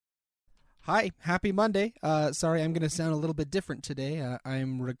Hi, happy Monday. Sorry, I'm going to sound a little bit different today.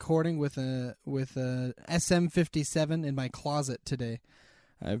 I'm recording with a SM57 in my closet today.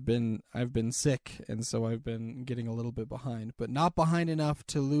 I've been sick, and so I've been getting a little bit behind, but not behind enough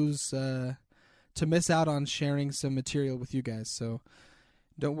to miss out on sharing some material with you guys. So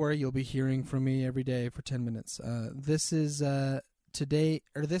don't worry, you'll be hearing from me every day for 10 minutes. This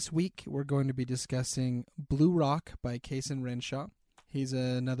week we're going to be discussing Blue Rock by Kaysen Renshaw. He's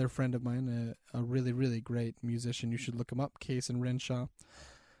another friend of mine, a really, really great musician. You should look him up, Kaysen Renshaw.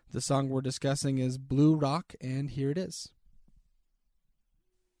 The song we're discussing is Blue Rock, and here it is.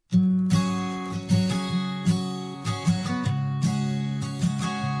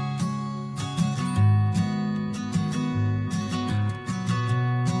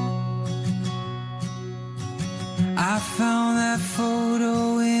 I found that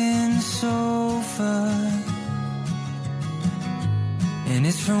photo in the sofa, and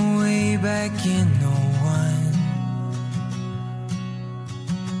it's from way back in '01.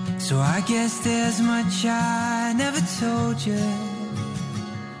 So I guess there's much I never told you,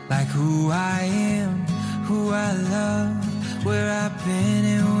 like who I am, who I love, where I've been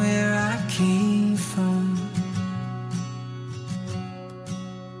and where I came from.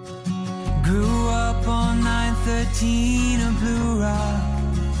 Grew up on 913 of Blue Rock.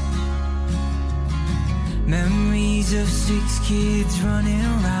 Memories of 6 kids running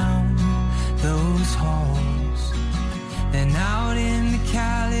around those halls. And out in the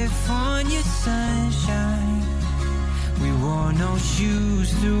California sunshine, we wore no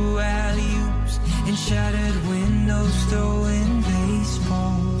shoes through alley-oops and shattered windows throwing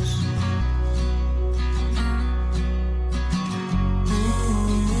baseballs.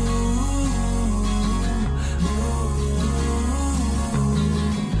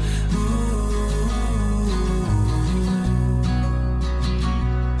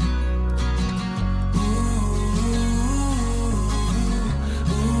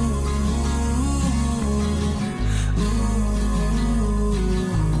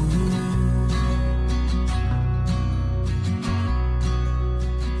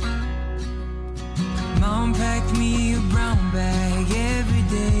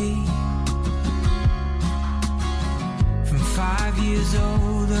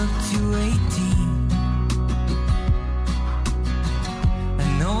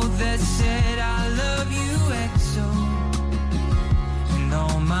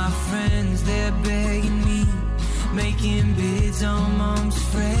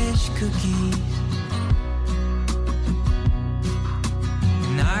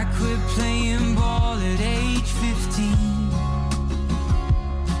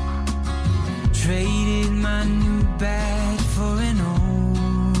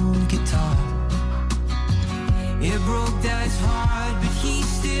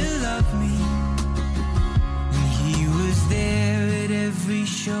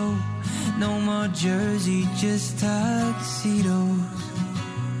 Jersey, just tuxedos.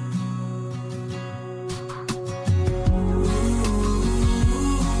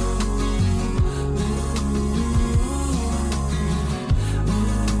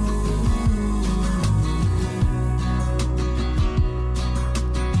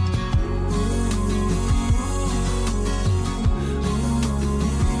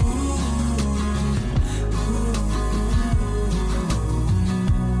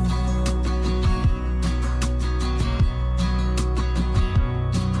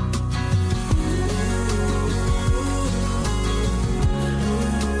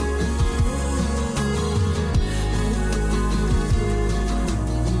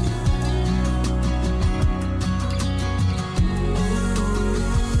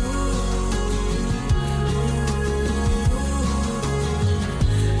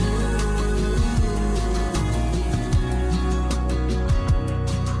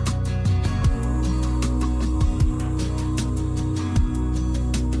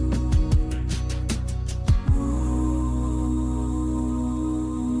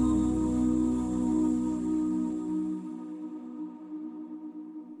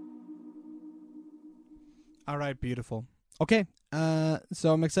 All right, beautiful. Okay,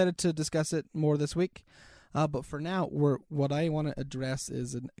 so I'm excited to discuss it more this week. But for now, what I want to address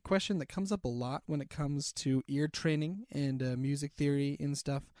is a question that comes up a lot when it comes to ear training and music theory and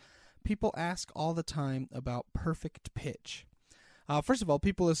stuff. People ask all the time about perfect pitch. First of all,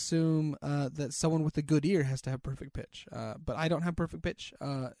 people assume that someone with a good ear has to have perfect pitch. But I don't have perfect pitch,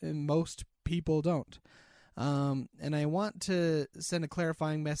 and most people don't. And I want to send a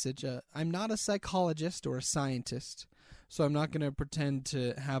clarifying message. I'm not a psychologist or a scientist, so I'm not going to pretend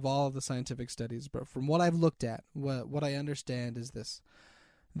to have all of the scientific studies. But from what I've looked at, what I understand is this.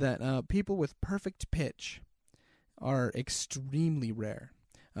 that people with perfect pitch are extremely rare.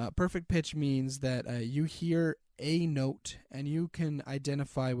 Perfect pitch means that you hear a note and you can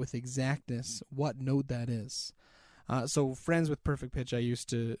identify with exactness what note that is. So friends with perfect pitch, I used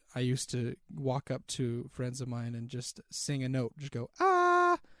to walk up to friends of mine and just sing a note, just go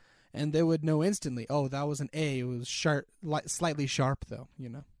ah, and they would know instantly. Oh, that was an A. It was sharp, slightly sharp though, you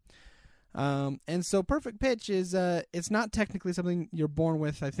know. And so perfect pitch is it's not technically something you're born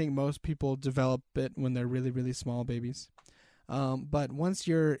with. I think most people develop it when they're really, really small babies. But once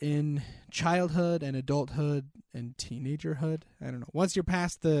you're in childhood and adulthood and teenagerhood, I don't know. Once you're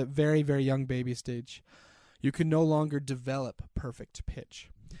past the very, very young baby stage, you can no longer develop perfect pitch.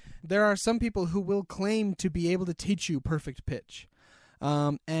 There are some people who will claim to be able to teach you perfect pitch.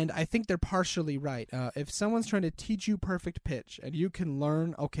 And I think they're partially right. If someone's trying to teach you perfect pitch and you can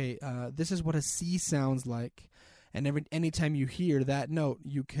learn, okay, this is what a C sounds like, and anytime you hear that note,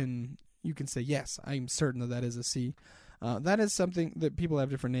 you can say, yes, I'm certain that is a C. That is something that people have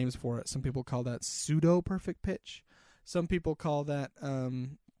different names for it. Some people call that pseudo-perfect pitch. Some people call that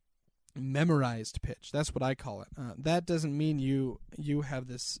memorized pitch. That's what I call it. That doesn't mean you have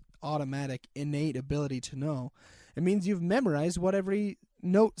this automatic, innate ability to know. It means you've memorized what every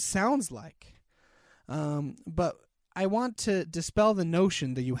note sounds like. But I want to dispel the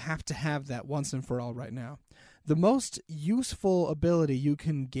notion that you have to have that once and for all right now. The most useful ability you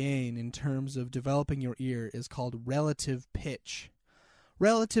can gain in terms of developing your ear is called relative pitch.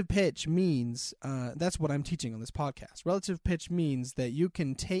 Relative pitch means, that's what I'm teaching on this podcast. Relative pitch means that you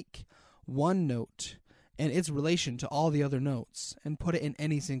can take one note and its relation to all the other notes and put it in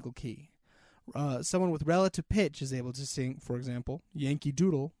any single key. Someone with relative pitch is able to sing, for example, Yankee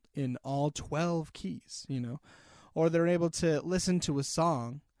Doodle in all 12 keys, you know. Or they're able to listen to a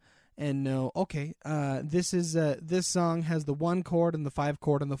song and know, okay, this song has the 1 chord and the 5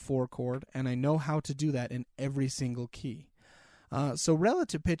 chord and the 4 chord, and I know how to do that in every single key. So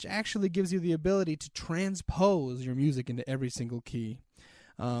relative pitch actually gives you the ability to transpose your music into every single key.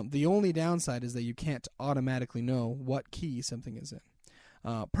 The only downside is that you can't automatically know what key something is in.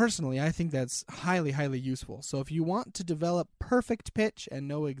 Personally, I think that's highly, highly useful. So if you want to develop perfect pitch and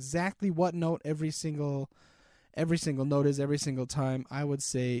know exactly what note every single note is every single time, I would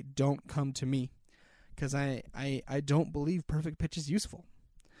say don't come to me, because I don't believe perfect pitch is useful.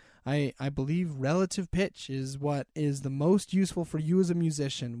 I believe relative pitch is what is the most useful for you as a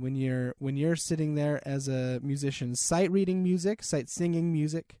musician when you're sitting there as a musician, sight reading music, sight singing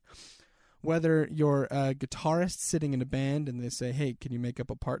music. Whether you're a guitarist sitting in a band and they say, hey, can you make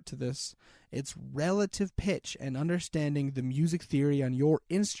up a part to this? It's relative pitch and understanding the music theory on your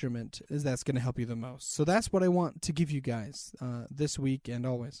instrument that's going to help you the most. So that's what I want to give you guys this week and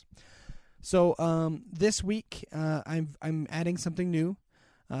always. So this week I'm adding something new.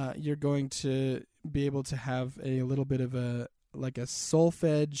 You're going to be able to have a little bit of a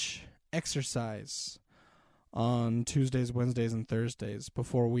solfege exercise on Tuesdays, Wednesdays, and Thursdays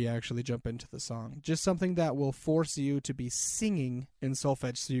before we actually jump into the song. Just something that will force you to be singing in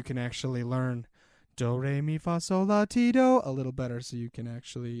solfege so you can actually learn do, re, mi, fa, sol, la, ti, do a little better so you can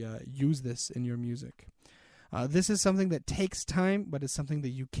actually use this in your music. This is something that takes time, but it's something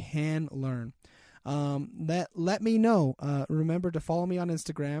that you can learn. Let me know. Remember to follow me on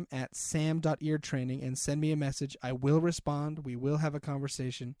Instagram at sam.eartraining and send me a message. I will respond. We will have a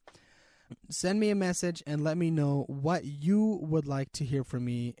conversation. Send me a message and let me know what you would like to hear from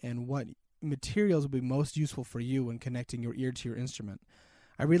me and what materials will be most useful for you when connecting your ear to your instrument.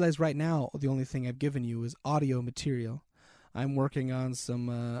 I realize right now the only thing I've given you is audio material. I'm working on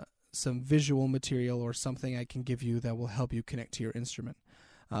some visual material or something I can give you that will help you connect to your instrument.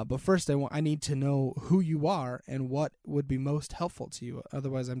 But first, I need to know who you are and what would be most helpful to you.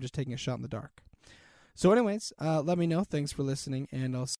 Otherwise, I'm just taking a shot in the dark. So anyways, let me know. Thanks for listening, and I'll